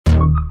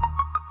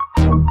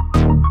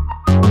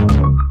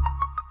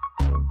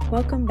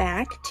welcome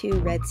back to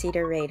Red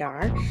Cedar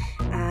Radar.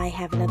 I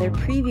have another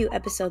preview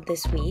episode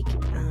this week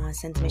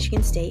since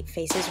Michigan State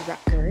faces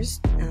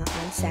Rutgers on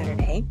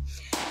Saturday.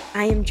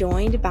 I am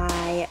joined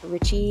by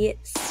Richie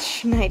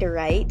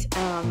Schnyderite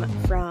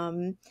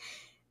from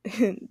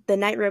the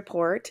Knight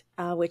Report,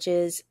 which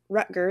is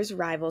Rutgers'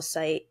 rival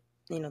site,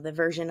 the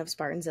version of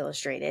Spartans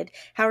Illustrated.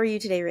 How are you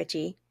today,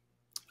 Richie?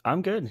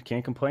 I'm good.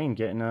 Can't complain.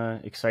 Getting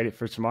excited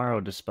for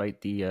tomorrow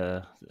despite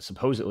the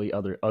supposedly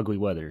other ugly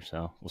weather.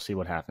 So we'll see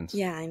what happens.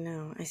 Yeah, I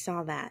know. I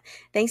saw that.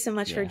 Thanks so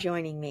much for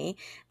joining me.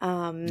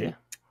 Yeah.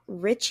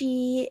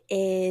 Richie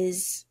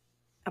is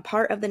a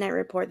part of the Knight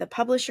Report, the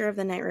publisher of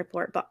the Knight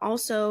Report, but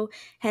also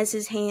has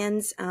his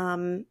hands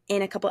in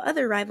a couple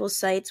other rival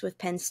sites with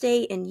Penn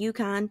State and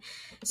UConn.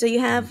 So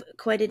you have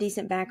quite a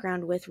decent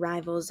background with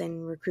rivals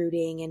and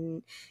recruiting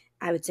and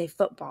I would say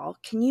football.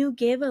 Can you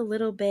give a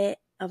little bit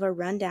of a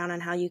rundown on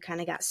how you kind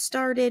of got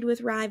started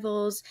with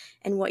rivals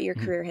and what your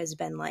career has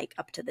been like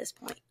up to this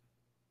point?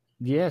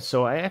 Yeah,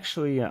 so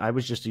I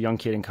was just a young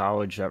kid in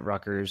college at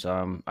Rutgers.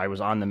 I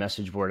was on the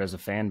message board as a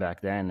fan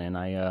back then, and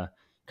I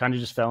kind of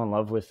just fell in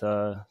love with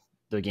the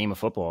game of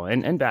football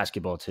and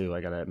basketball too,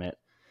 I got to admit.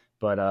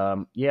 But I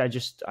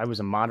was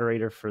a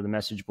moderator for the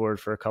message board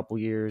for a couple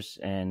years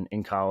and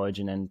in college,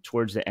 and then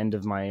towards the end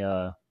of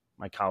my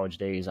my college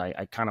days,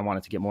 I kind of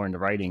wanted to get more into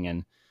writing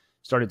and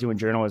started doing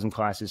journalism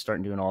classes,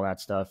 starting doing all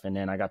that stuff. And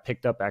then I got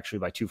picked up actually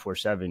by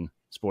 247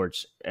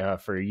 Sports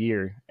for a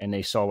year, and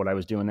they saw what I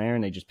was doing there,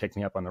 and they just picked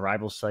me up on the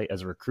Rivals site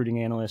as a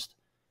recruiting analyst.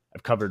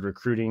 I've covered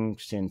recruiting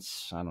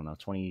since,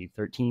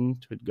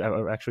 2013,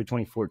 actually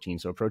 2014,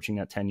 so approaching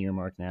that 10-year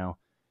mark now.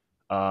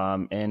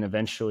 And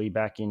eventually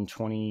back in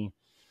 2020,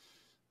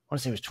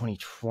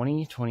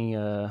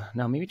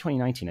 maybe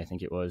 2019, I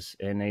think it was.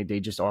 And they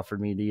just offered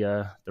me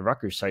the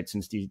Rutgers site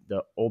since the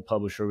old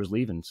publisher was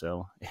leaving.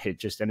 So it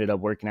just ended up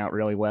working out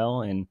really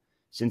well. And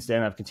since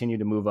then I've continued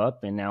to move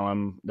up, and now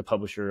I'm the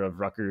publisher of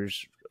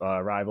Rutgers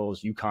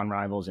rivals, UConn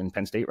rivals, and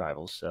Penn State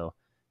rivals. So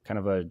kind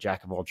of a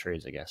jack of all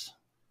trades, I guess.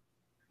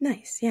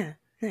 Nice. Yeah.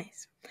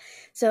 Nice.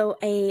 So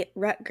a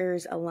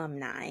Rutgers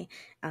alumni.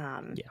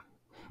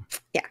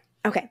 Yeah.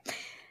 Okay.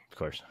 Of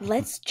course.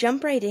 Let's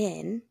jump right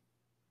in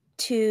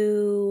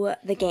to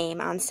the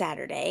game on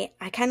Saturday.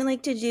 I kind of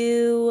like to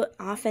do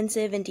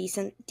offensive and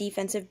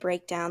defensive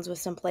breakdowns with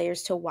some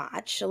players to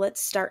watch. So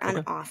let's start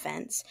on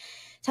offense.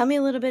 Tell me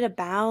a little bit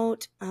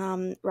about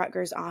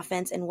Rutgers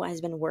offense and what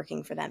has been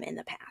working for them in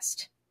the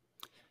past.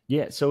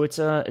 Yeah, so it's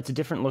a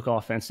different look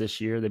offense this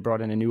year. They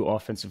brought in a new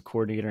offensive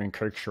coordinator in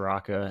Kirk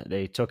Shiraka.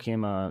 They took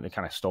him, they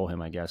kind of stole him,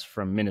 I guess,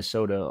 from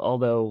Minnesota,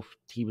 although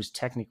he was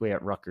technically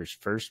at Rutgers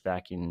first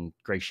back in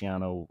Greg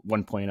Schiano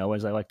 1.0,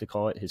 as I like to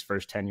call it, his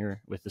first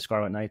tenure with the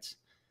Scarlet Knights.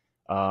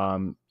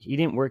 He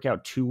didn't work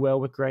out too well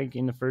with Greg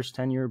in the first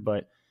tenure,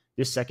 but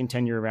this second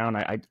tenure around,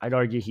 I'd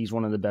argue he's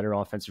one of the better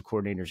offensive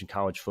coordinators in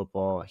college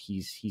football.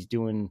 He's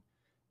doing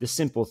the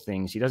simple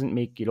things. He doesn't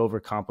make it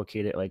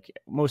overcomplicated. Like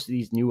most of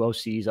these new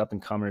OCs, up and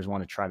comers,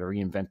 want to try to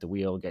reinvent the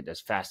wheel, get as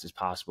fast as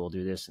possible,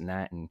 do this and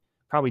that, and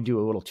probably do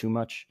a little too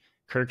much.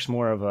 Kirk's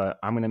more of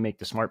I'm going to make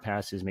the smart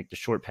passes, make the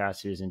short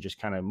passes, and just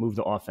kind of move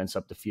the offense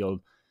up the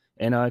field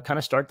and kind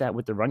of start that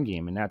with the run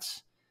game. And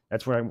that's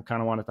where I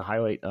kind of wanted to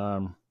highlight.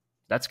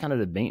 That's kind of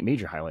the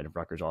major highlight of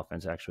Rutgers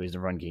offense, actually, is the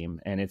run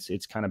game. And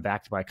it's kind of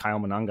backed by Kyle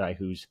Monangai,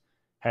 who's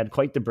had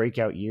quite the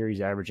breakout year.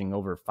 He's averaging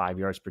over 5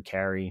 yards per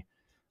carry.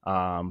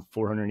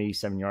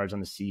 487 yards on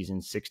the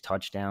season, 6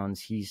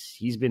 touchdowns.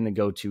 He's been the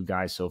go-to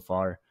guy so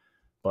far.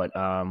 But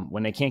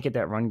when they can't get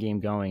that run game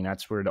going,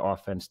 that's where the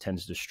offense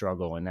tends to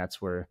struggle. And that's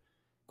where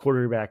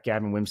quarterback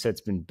Gavin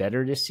Wimsatt's been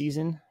better this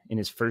season in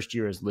his first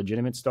year as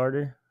legitimate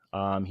starter.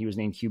 He was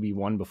named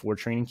QB1 before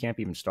training camp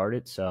even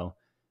started. So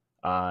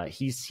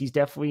he's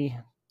definitely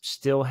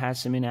still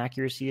has some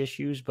inaccuracy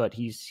issues, but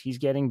he's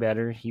getting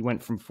better. He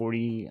went from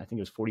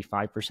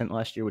 45%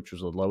 last year, which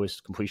was the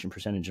lowest completion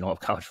percentage in all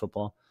of college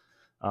football,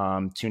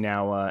 to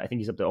now I think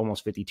he's up to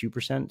almost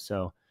 52%.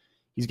 So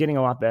he's getting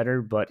a lot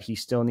better, but he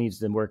still needs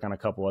to work on a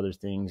couple other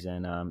things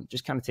and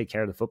just kind of take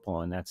care of the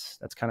football. And that's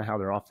kind of how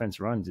their offense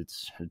runs.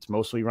 It's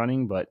mostly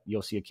running, but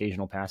you'll see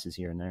occasional passes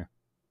here and there.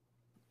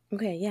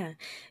 Okay, yeah.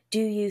 Do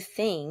you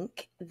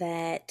think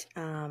that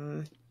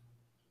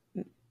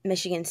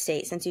Michigan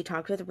State, since you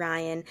talked with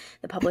Ryan,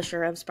 the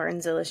publisher of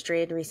Spartans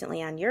Illustrated,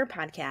 recently on your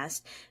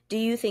podcast, do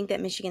you think that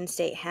Michigan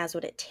State has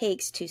what it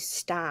takes to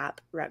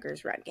stop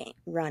Rutgers'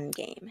 run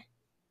game?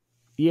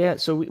 Yeah,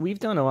 so we've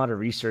done a lot of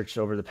research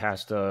over the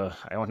past, not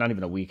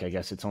even a week, I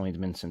guess. It's only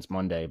been since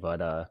Monday.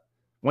 But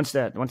once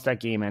that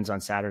game ends on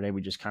Saturday,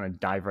 we just kind of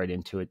dive right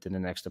into it to the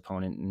next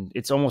opponent. And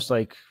it's almost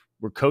like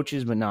we're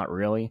coaches, but not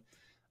really.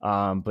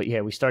 But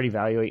yeah, we start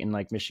evaluating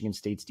like Michigan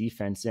State's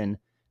defense, and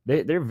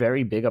they're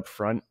very big up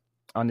front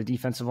on the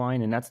defensive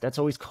line, and that's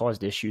always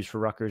caused issues for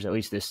Rutgers, at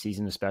least this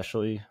season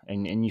especially.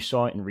 And you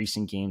saw it in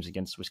recent games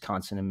against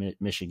Wisconsin and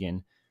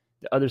Michigan.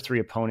 The other 3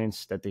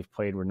 opponents that they've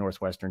played were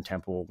Northwestern,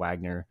 Temple,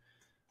 Wagner.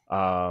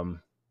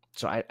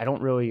 So I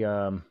don't really, who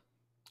am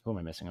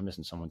I missing? I'm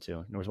missing someone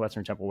too.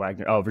 Northwestern, Temple,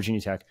 Wagner. Oh,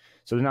 Virginia Tech.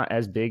 So they're not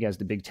as big as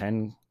the Big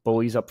Ten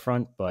bullies up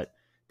front, but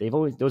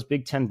those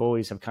Big Ten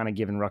bullies have kind of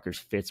given Rutgers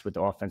fits with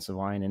the offensive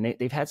line, and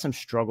they've had some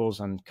struggles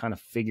on kind of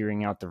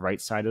figuring out the right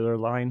side of their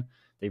line.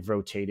 They've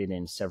rotated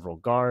in several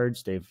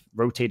guards. They've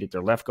rotated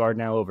their left guard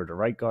now over to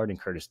right guard and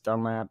Curtis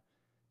Dunlap.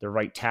 Their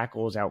right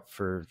tackle was out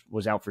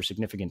for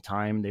significant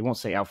time. They won't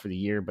say out for the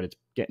year, but it's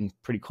getting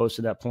pretty close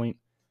to that point.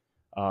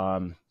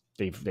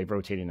 They've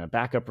rotated in a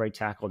backup right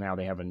tackle. Now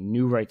they have a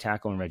new right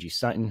tackle in Reggie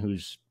Sutton,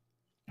 who's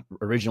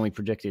originally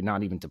predicted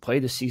not even to play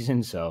this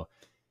season. So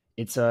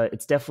it's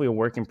definitely a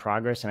work in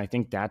progress, and I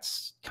think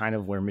that's kind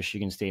of where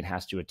Michigan State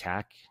has to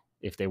attack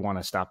if they want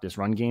to stop this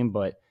run game.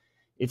 But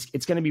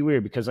it's going to be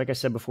weird because, like I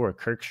said before,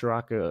 Kirk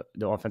Schnyderite,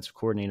 the offensive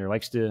coordinator,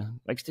 likes to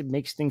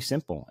make things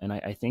simple. And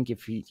I think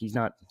if he's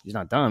not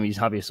dumb, he's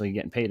obviously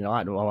getting paid a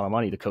lot of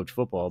money to coach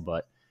football.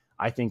 But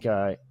I think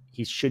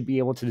he should be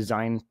able to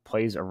design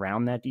plays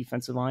around that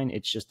defensive line.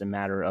 It's just a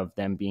matter of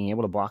them being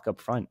able to block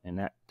up front, and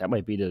that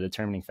might be the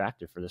determining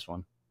factor for this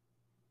one.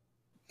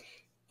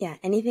 Yeah.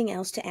 Anything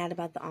else to add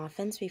about the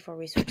offense before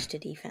we switch to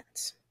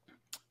defense?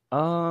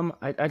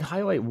 I'd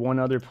highlight one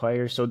other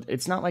player. So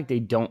it's not like they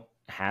don't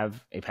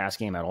have a pass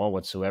game at all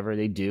whatsoever.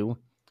 They do.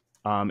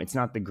 It's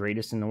not the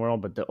greatest in the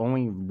world, but the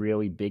only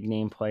really big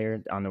name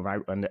player out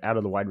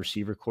of the wide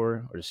receiver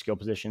core or the skill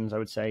positions, I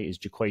would say, is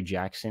Jaquay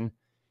Jackson.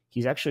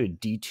 He's actually a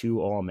D2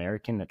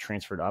 All-American that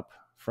transferred up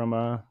from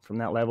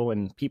that level,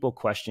 and people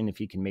question if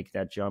he can make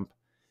that jump.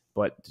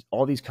 But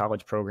all these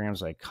college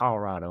programs like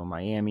Colorado,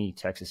 Miami,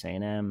 Texas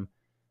A&M,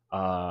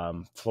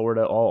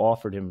 Florida all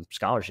offered him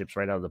scholarships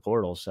right out of the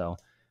portal. So,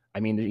 I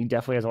mean, he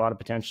definitely has a lot of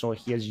potential.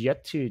 He has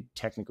yet to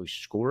technically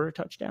score a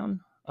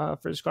touchdown for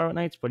the Scarlet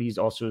Knights, but he's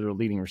also their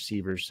leading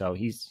receiver. So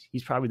he's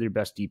probably their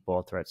best deep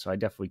ball threat. So I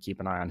definitely keep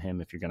an eye on him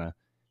if you're going to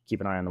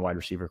keep an eye on the wide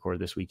receiver core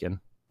this weekend.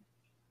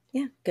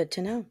 Yeah, good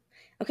to know.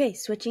 Okay,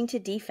 switching to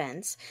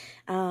defense.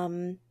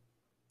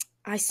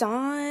 I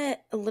saw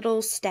a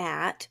little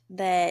stat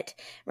that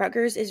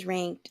Rutgers is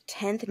ranked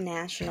 10th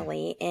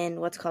nationally in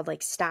what's called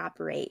like stop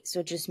rate.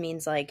 So it just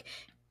means like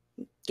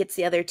gets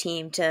the other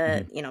team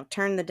to,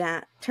 turn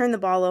the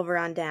ball over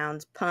on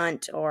downs,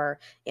 punt, or,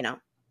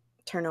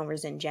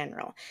 turnovers in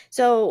general.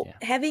 So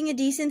having a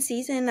decent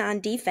season on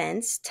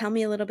defense, tell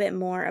me a little bit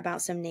more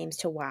about some names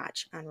to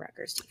watch on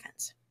Rutgers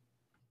defense.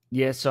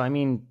 Yeah, so I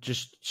mean,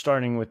 just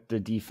starting with the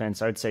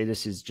defense, I would say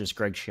this is just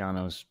Greg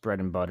Schiano's bread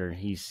and butter.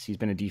 He's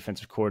been a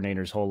defensive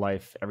coordinator his whole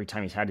life. Every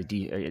time he's had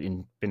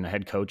been a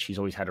head coach, he's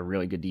always had a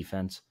really good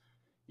defense.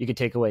 You could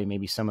take away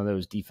maybe some of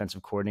those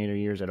defensive coordinator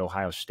years at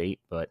Ohio State,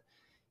 but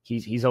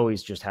he's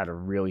always just had a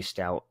really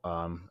stout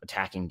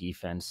attacking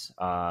defense.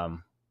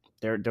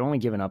 They're only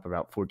giving up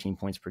about 14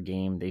 points per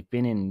game. They've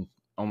been in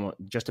almost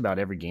just about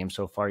every game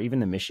so far.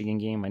 Even the Michigan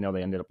game, I know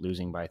they ended up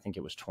losing by I think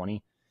it was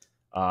 20.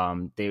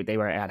 They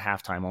were at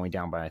halftime only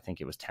down by I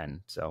think it was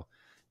 10. So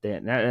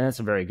that's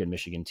a very good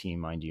Michigan team,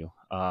 mind you.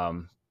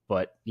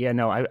 But yeah,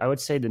 no, I would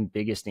say the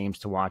biggest names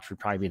to watch would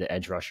probably be the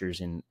edge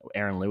rushers in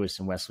Aaron Lewis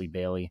and Wesley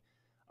Bailey.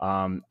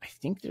 I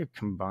think they're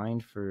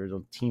combined for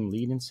the team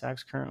lead in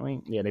sacks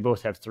currently. Yeah, they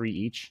both have 3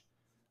 each.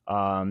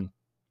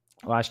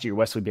 Last year,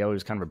 Wesley Bailey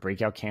was kind of a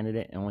breakout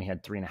candidate and only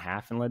had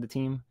 3.5 and led the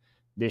team.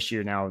 This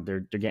year, now they're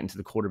getting to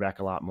the quarterback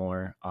a lot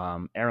more.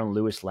 Aaron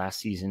Lewis last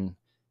season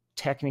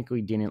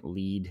technically didn't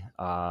lead.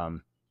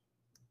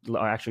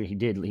 Actually, he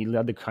did. He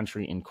led the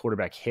country in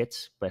quarterback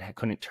hits, but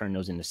couldn't turn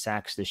those into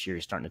sacks. This year,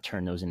 he's starting to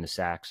turn those into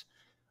sacks.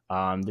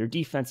 Their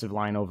defensive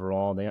line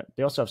overall,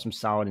 they also have some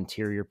solid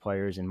interior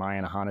players in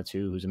Maya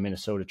Hanatu, who's a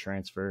Minnesota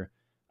transfer,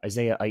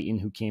 Isaiah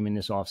Aiton, who came in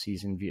this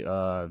offseason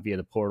via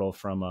the portal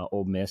from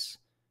Ole Miss,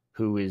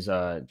 who is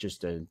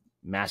just a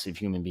massive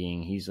human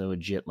being. He's a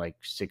legit like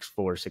 6'4",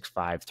 6'5",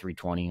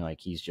 320. Like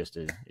he's just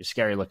a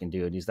scary looking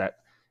dude. He's that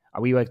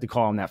we like to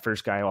call him that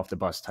first guy off the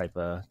bus type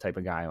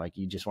of guy. Like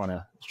you just want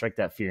to strike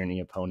that fear in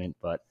the opponent.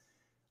 But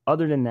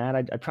other than that,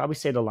 I'd probably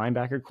say the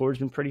linebacker core has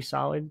been pretty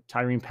solid.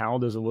 Tyreen Powell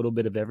does a little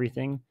bit of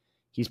everything.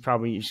 He's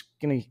going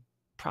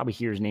to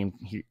hear his name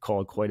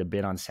called quite a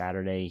bit on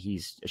Saturday.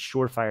 He's a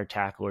surefire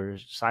tackler,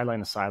 sideline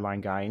to sideline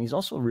guy, and he's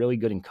also really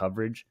good in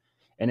coverage.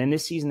 And then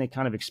this season, they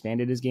kind of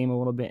expanded his game a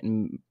little bit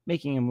and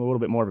making him a little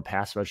bit more of a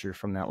pass rusher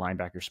from that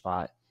linebacker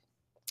spot.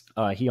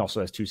 He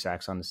also has 2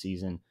 sacks on the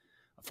season,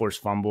 a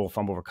forced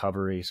fumble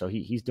recovery. So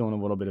he's doing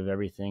a little bit of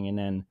everything. And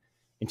then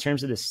in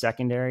terms of the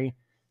secondary,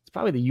 it's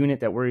probably the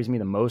unit that worries me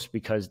the most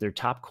because their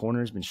top corner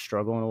has been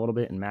struggling a little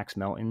bit in Max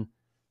Melton.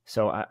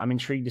 So I'm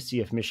intrigued to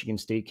see if Michigan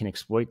State can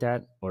exploit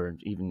that or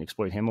even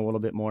exploit him a little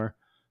bit more,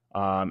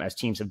 as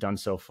teams have done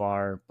so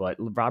far. But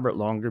Robert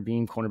Longer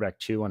being cornerback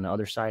 2 on the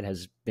other side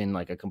has been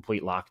like a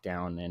complete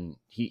lockdown. And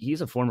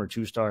he's a former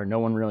 2-star. No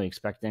one really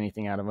expected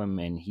anything out of him.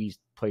 And he's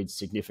played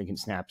significant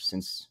snaps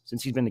since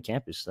he's been to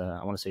campus.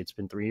 I want to say it's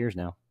been 3 years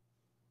now.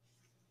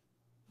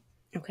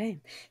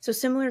 Okay. So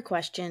similar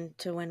question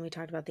to when we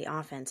talked about the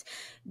offense.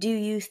 Do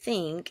you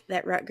think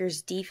that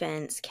Rutgers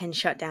defense can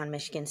shut down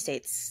Michigan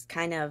State's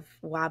kind of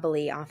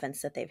wobbly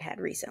offense that they've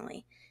had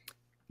recently?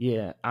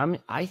 Yeah,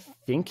 I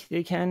think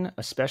they can,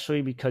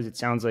 especially because it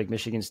sounds like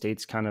Michigan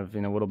State's kind of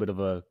in a little bit of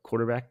a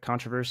quarterback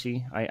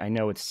controversy. I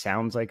know it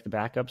sounds like the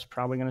backup's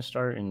probably going to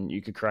start, and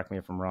you could correct me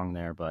if I'm wrong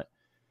there, but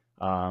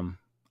um,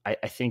 I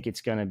think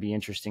it's going to be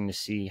interesting to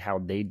see how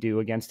they do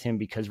against him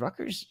because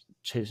Rutgers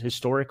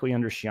historically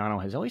under Schiano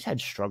has always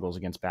had struggles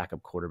against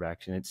backup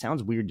quarterbacks, and it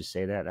sounds weird to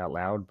say that out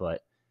loud,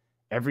 but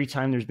every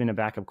time there's been a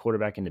backup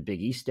quarterback in the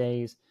Big East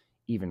days,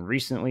 even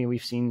recently,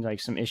 we've seen like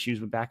some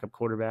issues with backup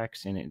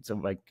quarterbacks, and it's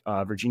like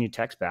Virginia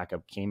Tech's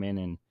backup came in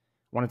and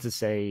wanted to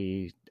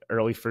say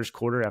early first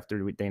quarter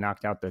after they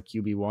knocked out the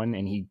QB1,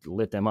 and he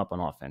lit them up on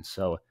offense.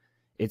 So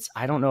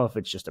I don't know if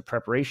it's just a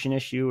preparation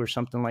issue or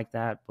something like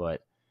that,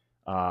 but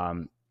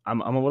I'm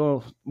a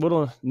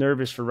little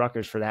nervous for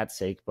Rutgers for that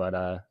sake, but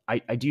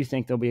I do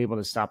think they'll be able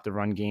to stop the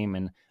run game,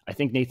 and I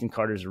think Nathan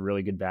Carter's a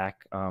really good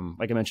back.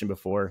 Like I mentioned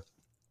before,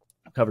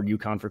 I've covered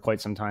UConn for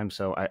quite some time,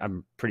 so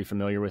I'm pretty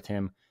familiar with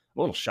him. A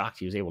little shocked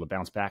he was able to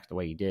bounce back the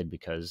way he did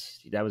because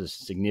that was a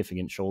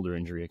significant shoulder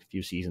injury a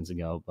few seasons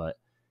ago. But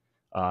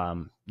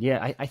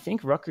yeah, I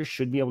think Rutgers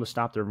should be able to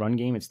stop their run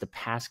game. It's the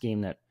pass game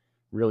that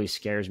really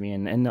scares me,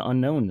 and the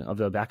unknown of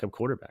the backup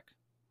quarterback.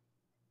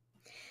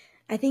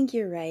 I think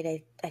you're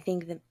right. I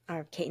think that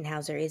our Katen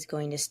Hauser is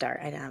going to start.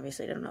 I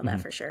obviously don't know that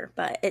Mhm. for sure,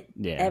 but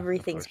Yeah, of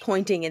everything's course.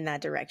 pointing in that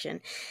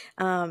direction.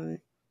 Um,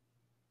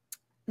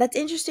 that's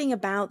interesting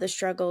about the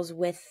struggles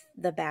with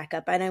the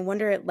backup. And I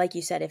wonder, like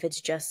you said, if it's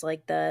just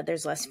like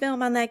there's less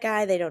film on that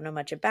guy. They don't know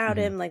much about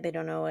Mhm. him. Like they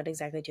don't know what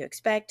exactly to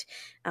expect.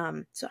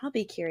 So I'll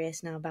be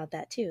curious now about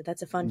that too.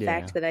 That's a fun Yeah,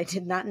 fact that I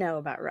did not know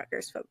about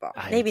Rutgers football.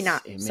 Maybe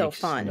not it so makes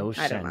fun. no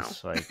I don't know.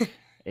 sense. Like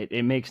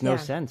it makes no Yeah.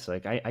 sense.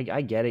 Like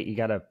I get it. You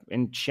gotta,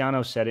 and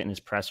Shiano said it in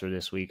his presser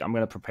this week. I'm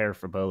gonna prepare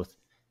for both,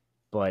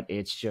 but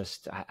it's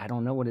just I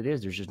don't know what it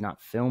is. There's just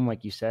not film,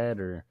 like you said,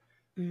 or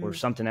Mm,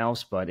 something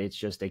else. But it's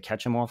just they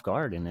catch him off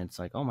guard, and it's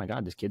like, oh my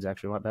god, this kid's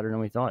actually a lot better than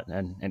we thought,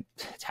 and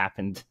it's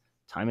happened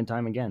time and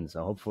time again.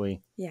 So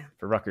hopefully, yeah.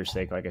 for Rutgers'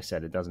 sake, like I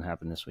said, it doesn't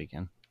happen this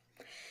weekend.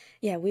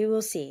 Yeah, we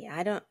will see.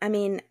 I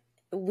mean,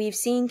 we've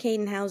seen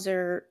Caden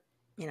Hauser,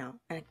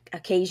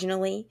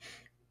 occasionally,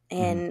 Hmm.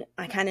 and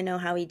I kind of know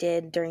how he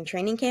did during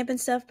training camp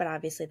and stuff, but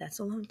obviously that's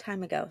a long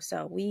time ago.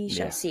 So we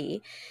shall Yeah,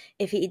 see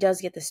if he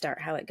does get the start,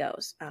 how it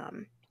goes.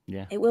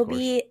 yeah, It of will course.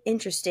 be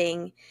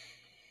interesting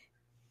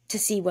to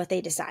see what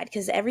they decide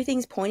because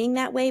everything's pointing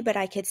that way, but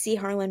I could see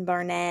Harlan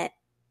Barnett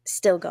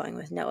still going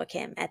with Noah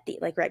Kim at the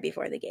like right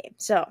before the game.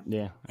 So,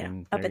 Yeah,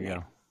 and up there in you there.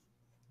 go.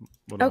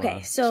 Little Okay,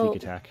 sneak so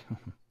attack.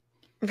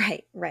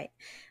 right, right.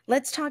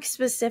 Let's talk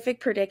specific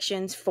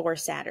predictions for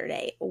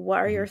Saturday. What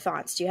are Mhm. your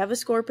thoughts? Do you have a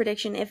score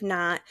prediction? If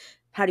not,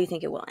 how do you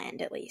think it will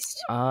end at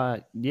least?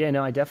 Yeah,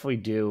 no, I definitely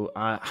do.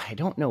 I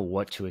don't know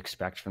what to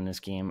expect from this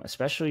game,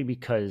 especially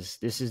because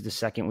this is the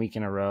second week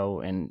in a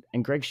row, and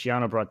Greg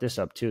Schiano brought this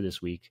up too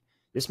this week.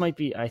 This might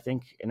be, I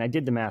think, and I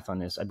did the math on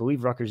this. I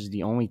believe Rutgers is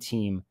the only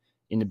team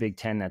in the Big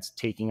Ten that's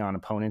taking on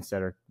opponents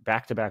that are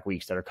back-to-back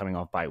weeks that are coming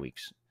off bye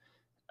weeks.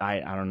 I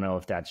don't know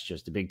if that's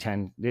just the Big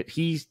Ten.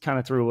 He kind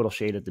of threw a little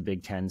shade at the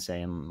Big Ten,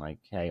 saying like,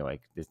 "Hey,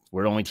 like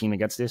we're the only team that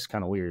gets this."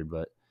 Kind of weird,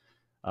 but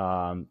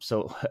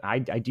so I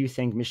do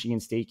think Michigan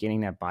State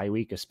getting that bye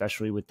week,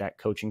 especially with that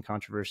coaching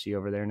controversy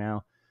over there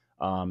now,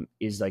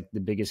 is like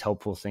the biggest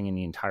helpful thing in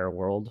the entire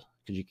world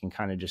because you can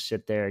kind of just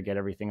sit there, get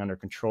everything under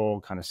control,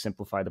 kind of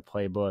simplify the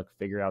playbook,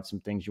 figure out some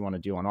things you want to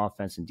do on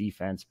offense and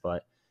defense.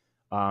 But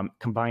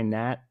combine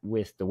that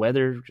with the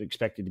weather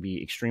expected to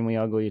be extremely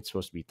ugly. It's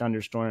supposed to be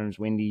thunderstorms,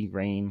 windy,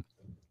 rain.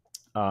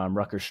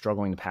 Rutgers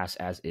struggling to pass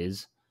as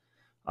is.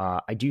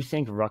 I do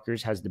think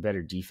Rutgers has the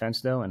better defense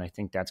though, and I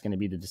think that's going to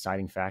be the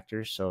deciding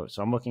factor. So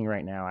I'm looking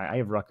right now. I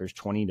have Rutgers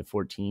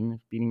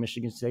 20-14 beating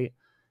Michigan State.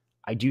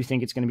 I do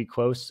think it's going to be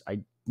close.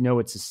 I know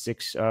it's a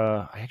six.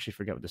 I actually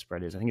forget what the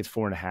spread is. I think it's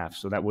 4.5.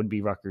 So that would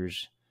be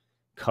Rutgers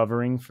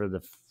covering for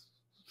the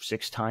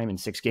sixth time in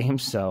 6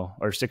 games. So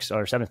or six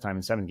or seventh time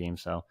in 7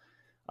 games. So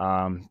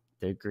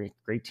they're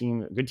great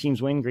team. Good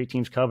teams win, great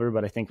teams cover,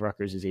 but I think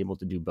Rutgers is able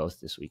to do both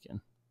this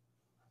weekend.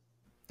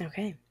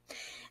 Okay.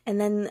 And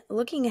then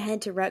looking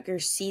ahead to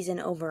Rutgers' season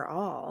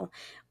overall,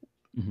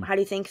 Mm-hmm. how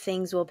do you think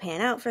things will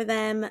pan out for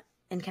them?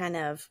 And kind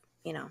of,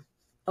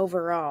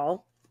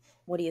 overall,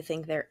 what do you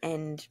think their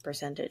end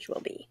percentage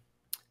will be?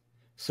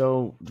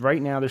 So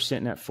right now they're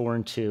sitting at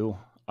 4-2.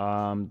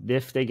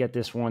 If they get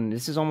this one,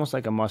 this is almost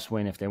like a must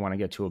win if they want to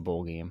get to a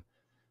bowl game.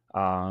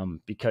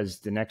 Because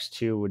the next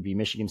two would be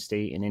Michigan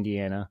State and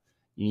Indiana.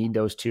 You need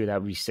those two.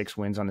 That would be 6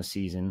 wins on the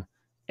season.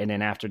 And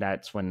then after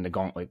that's when the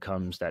gauntlet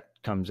comes. That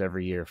comes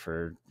every year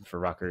for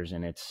Rutgers,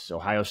 and it's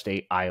Ohio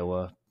State,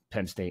 Iowa,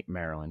 Penn State,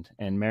 Maryland.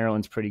 And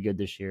Maryland's pretty good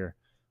this year.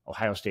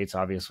 Ohio State's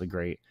obviously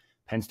great.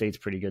 Penn State's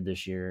pretty good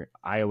this year.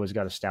 Iowa's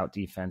got a stout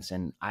defense,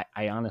 and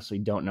I honestly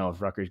don't know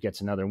if Rutgers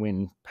gets another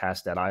win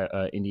past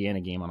that Indiana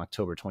game on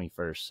October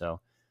 21st.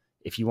 So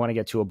if you want to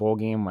get to a bowl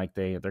game like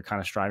they're kind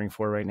of striving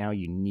for right now,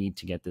 you need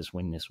to get this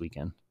win this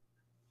weekend.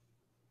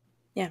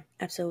 Yeah,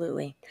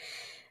 absolutely.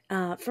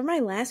 For my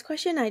last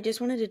question, I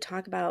just wanted to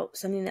talk about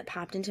something that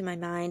popped into my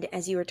mind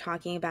as you were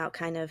talking about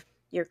kind of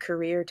your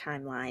career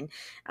timeline.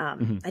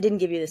 Hmm. I didn't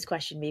give you this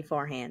question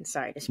beforehand.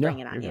 Sorry to spring No, it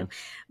you're on you, good.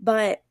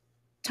 but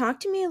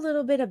talk to me a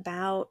little bit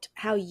about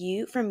how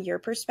you, from your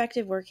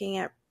perspective, working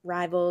at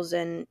Rivals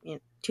and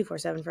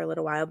 247 for a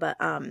little while, but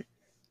Mhm.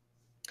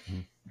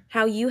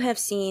 how you have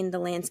seen the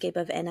landscape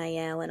of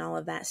NIL and all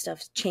of that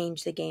stuff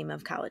change the game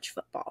of college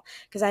football.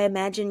 Because I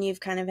imagine you've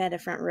kind of had a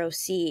front row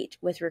seat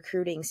with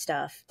recruiting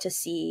stuff to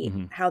see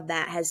Mhm. how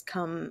that has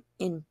come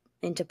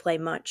into play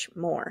much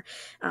more.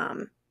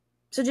 Um,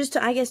 so just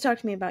to, I guess, talk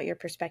to me about your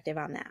perspective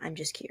on that. I'm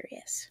just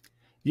curious.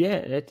 Yeah,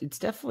 it's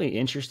definitely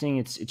interesting.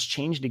 It's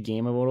changed the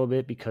game a little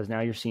bit because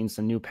now you're seeing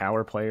some new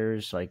power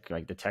players like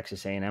the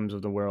Texas A&Ms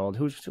of the world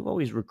who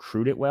always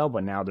recruited well,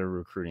 but now they're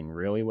recruiting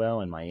really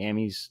well. And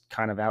Miami's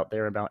kind of out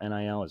there about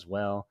NIL as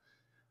well.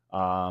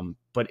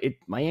 But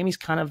Miami's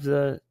kind of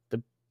a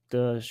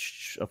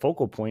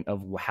focal point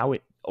of how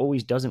it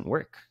always doesn't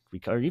work.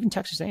 Because or even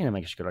Texas A&M, I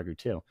guess you could argue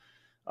too.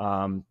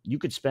 You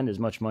could spend as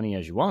much money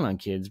as you want on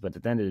kids, but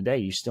at the end of the day,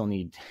 you still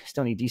need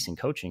decent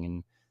coaching,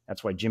 and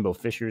that's why Jimbo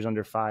Fisher's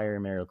under fire,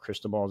 Mario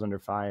Cristobal's under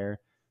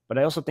fire. But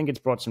I also think it's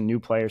brought some new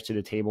players to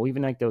the table,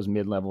 even like those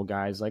mid-level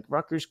guys. Like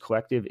Rutgers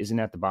Collective isn't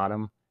at the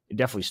bottom. It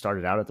definitely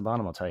started out at the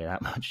bottom. I'll tell you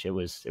that much. It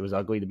was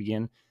ugly to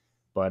begin,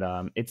 but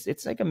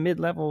it's like a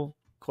mid-level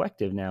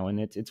collective now, and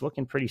it's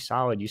looking pretty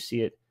solid. You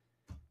see it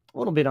a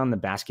little bit on the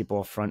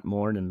basketball front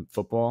more than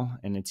football,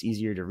 and it's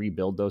easier to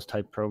rebuild those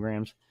type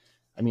programs.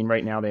 I mean,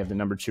 right now they have the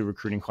number 2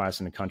 recruiting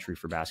class in the country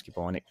for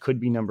basketball, and it could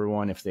be number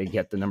 1 if they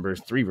get the number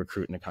 3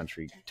 recruit in the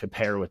country to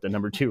pair with the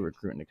number 2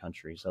 recruit in the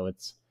country. So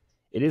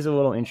it is a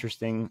little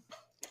interesting.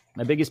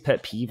 My biggest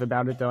pet peeve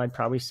about it, though, I'd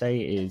probably say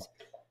is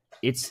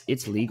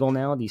it's legal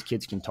now. These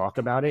kids can talk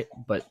about it,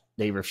 but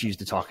they refuse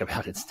to talk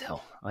about it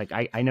still. Like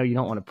I know you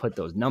don't want to put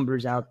those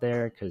numbers out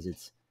there because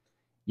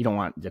you don't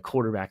want the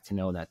quarterback to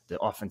know that the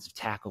offensive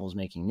tackle is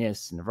making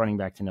this and the running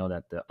back to know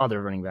that the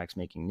other running back's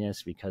making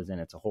this, because then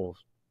it's a whole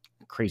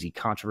crazy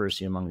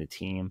controversy among the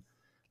team,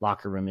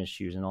 locker room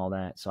issues and all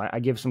that. So I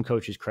give some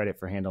coaches credit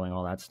for handling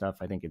all that stuff.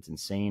 I think it's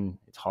insane.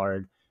 It's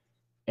hard.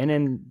 And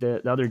then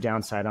the other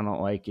downside I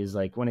don't like is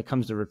like when it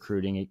comes to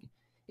recruiting,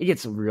 it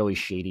gets really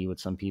shady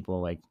with some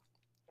people. Like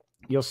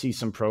you'll see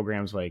some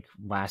programs like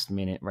last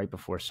minute right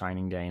before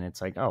signing day, and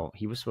it's like, oh,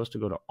 he was supposed to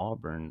go to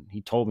Auburn. He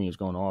told me he was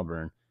going to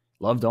Auburn,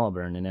 loved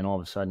Auburn, and then all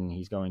of a sudden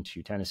he's going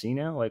to Tennessee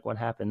now. Like what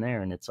happened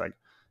there? And it's like,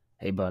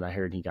 hey, bud, I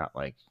heard he got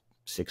like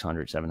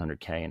 600,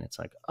 700K, and it's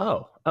like,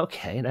 oh,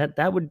 okay,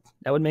 that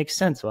would make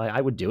sense. So I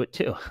would do it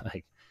too.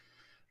 Like,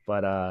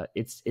 but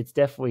it's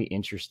definitely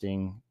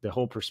interesting. The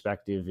whole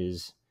perspective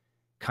is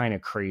kind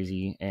of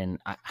crazy, and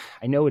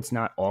I know it's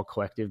not all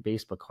collective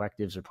based, but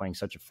collectives are playing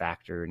such a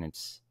factor, and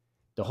it's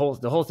the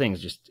whole thing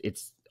is just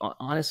it's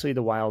honestly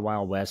the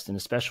wild west, and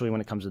especially when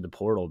it comes to the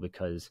portal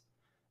because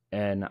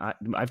and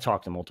I've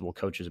talked to multiple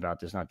coaches about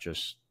this, not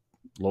just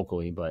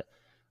locally, but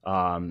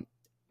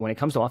when it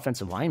comes to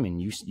offensive linemen,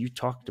 you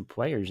talk to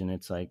players, and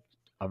it's like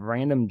a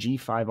random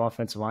G5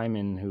 offensive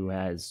lineman who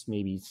has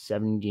maybe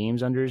 7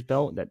 games under his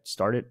belt that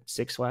started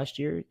 6 last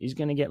year is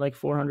going to get like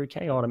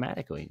 400K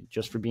automatically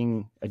just for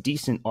being a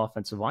decent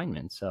offensive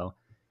lineman. So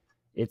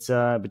it's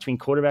between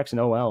quarterbacks and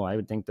OL, I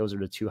would think those are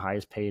the 2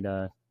 highest paid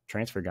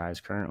transfer guys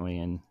currently,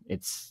 and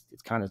it's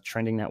kind of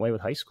trending that way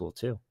with high school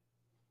too.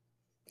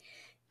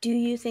 Do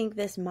you think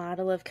this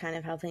model of kind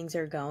of how things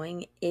are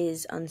going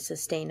is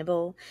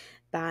unsustainable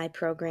by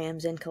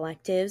programs and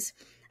collectives?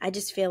 I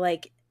just feel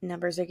like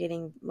numbers are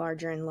getting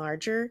larger and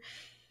larger.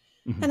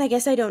 Mm-hmm. And I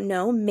guess I don't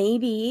know,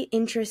 maybe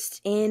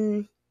interest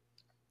in,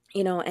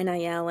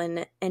 NIL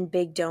and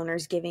big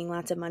donors giving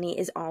lots of money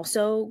is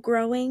also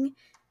growing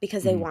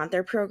because they Mm-hmm. want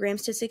their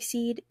programs to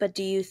succeed. But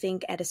do you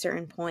think at a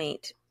certain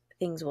point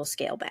things will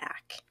scale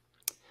back?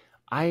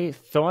 I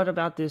thought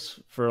about this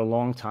for a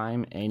long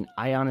time, and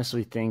I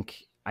honestly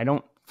think I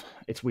don't.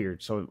 It's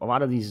weird. So a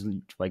lot of these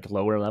like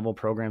lower level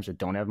programs that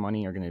don't have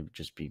money are going to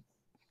just be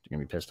they're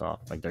going to be pissed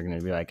off. Like they're going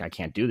to be like, I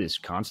can't do this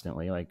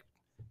constantly. Like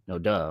no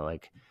duh.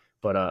 Like,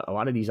 but a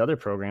lot of these other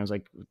programs,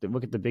 like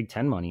look at the Big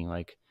Ten money.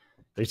 Like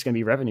there's going to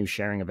be revenue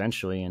sharing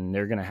eventually, and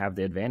they're going to have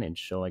the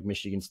advantage. So like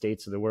Michigan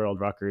States of the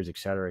world, Rutgers, et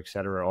cetera,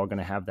 are all going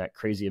to have that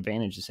crazy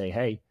advantage to say,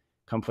 hey,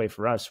 come play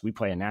for us. We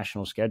play a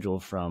national schedule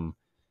from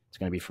it's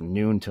going to be from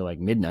noon to like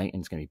midnight,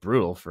 and it's going to be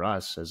brutal for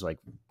us as like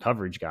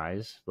coverage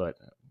guys, but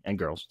and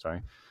girls,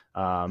 sorry.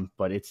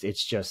 But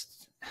it's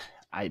just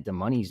the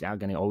money's now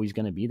going to always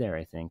going to be there.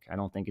 I think I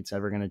don't think it's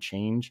ever going to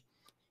change.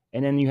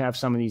 And then you have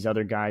some of these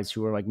other guys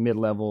who are like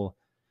mid-level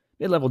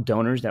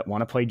donors that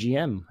want to play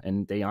GM,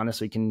 and they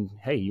honestly can.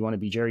 Hey, you want to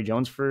be Jerry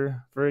Jones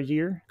for a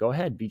year? Go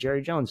ahead, be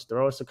Jerry Jones.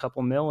 Throw us a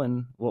couple mil,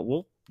 and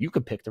we'll you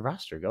could pick the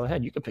roster. Go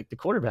ahead, you could pick the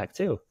quarterback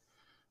too.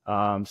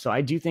 So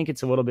I do think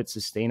it's a little bit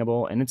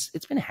sustainable, and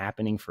it's been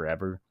happening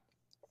forever.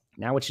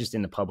 Now it's just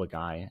in the public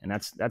eye, and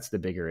that's the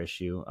bigger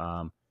issue.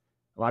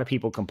 A lot of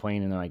people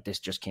complain and they're like, this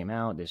just came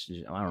out. I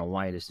don't know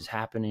why this is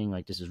happening.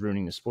 Like, this is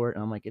ruining the sport.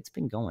 And I'm like, it's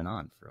been going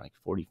on for like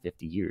 40,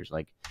 50 years.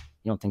 Like,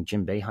 you don't think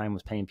Jim Boeheim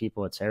was paying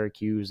people at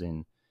Syracuse?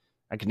 And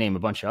I could name a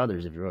bunch of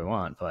others if you really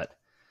want. But,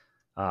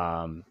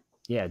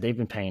 yeah, they've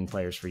been paying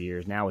players for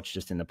years. Now it's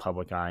just in the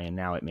public eye, and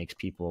now it makes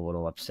people a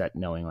little upset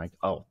knowing like,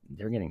 oh,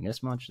 they're getting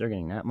this much, they're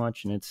getting that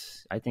much, and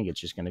I think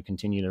it's just going to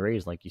continue to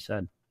raise, like you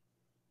said.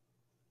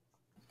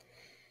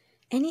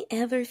 Any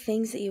other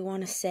things that you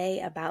want to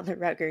say about the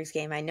Rutgers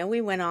game? I know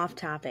we went off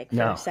topic for a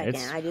No, second.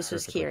 it's I just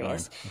was perfectly fine.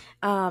 curious.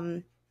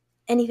 Um,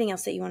 Anything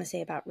else that you want to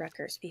say about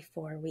Rutgers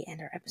before we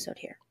end our episode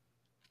here?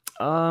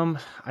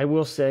 I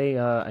will say,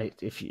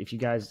 if you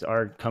guys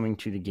are coming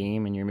to the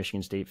game and you're a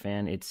Michigan State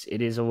fan,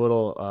 it is a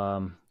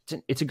little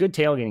it's a good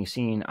tailgating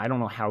scene. I don't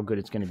know how good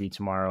it's going to be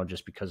tomorrow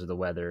just because of the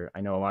weather.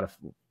 I know a lot of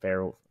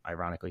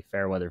ironically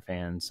fair weather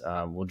fans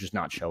will just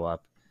not show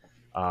up.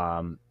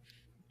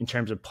 In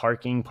terms of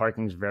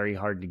parking's very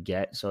hard to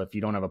get. So if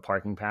you don't have a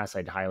parking pass,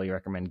 I'd highly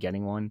recommend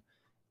getting one.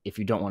 If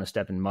you don't want to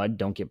step in mud,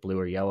 don't get blue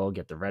or yellow.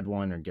 Get the red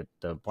one or get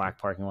the black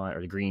parking lot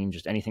or the green.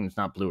 Just anything that's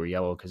not blue or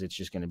yellow because it's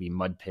just going to be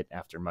mud pit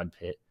after mud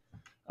pit.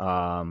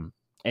 And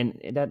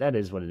that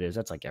is what it is.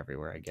 That's like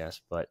everywhere, I guess.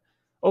 But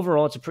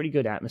overall, it's a pretty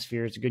good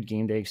atmosphere. It's a good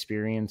game day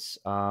experience.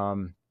 I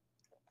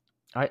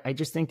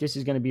just think this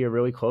is going to be a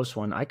really close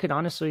one. I could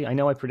honestly, I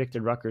know I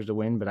predicted Rutgers to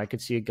win, but I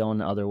could see it going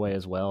the other way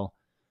as well.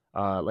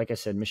 Like I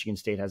said, Michigan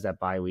State has that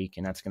bye week,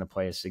 and that's going to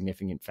play a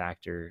significant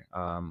factor.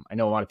 I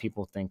know a lot of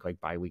people think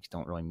like bye weeks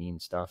don't really mean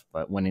stuff,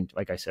 but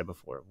like I said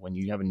before, when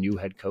you have a new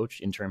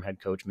interim head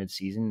coach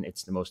mid-season,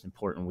 it's the most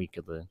important week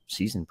of the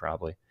season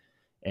probably.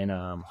 And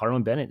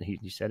Harlan Bennett,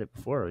 he said it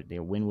before, the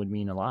win would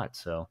mean a lot.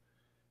 So,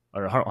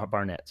 or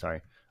Barnett,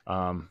 sorry,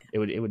 it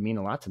would mean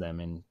a lot to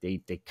them, and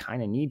they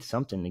kind of need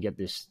something to get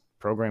this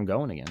program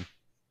going again.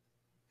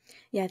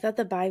 Yeah, I thought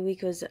the bye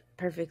week was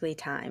perfectly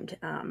timed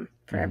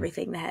for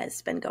everything that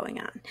has been going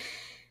on.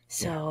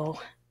 So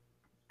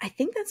I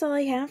think that's all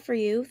I have for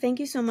you. Thank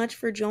you so much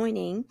for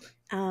joining.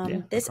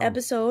 This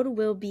episode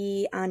will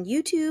be on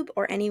YouTube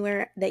or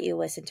anywhere that you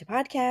listen to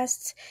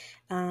podcasts.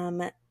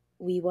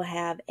 We will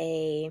have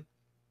a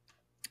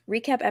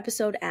recap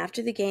episode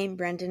after the game.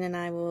 Brendan and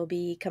I will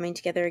be coming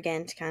together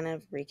again to kind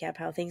of recap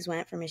how things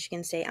went for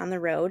Michigan State on the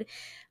road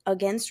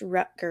against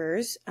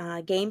Rutgers.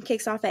 Game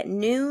kicks off at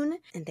noon,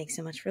 and thanks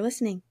so much for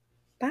listening.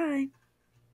 Bye.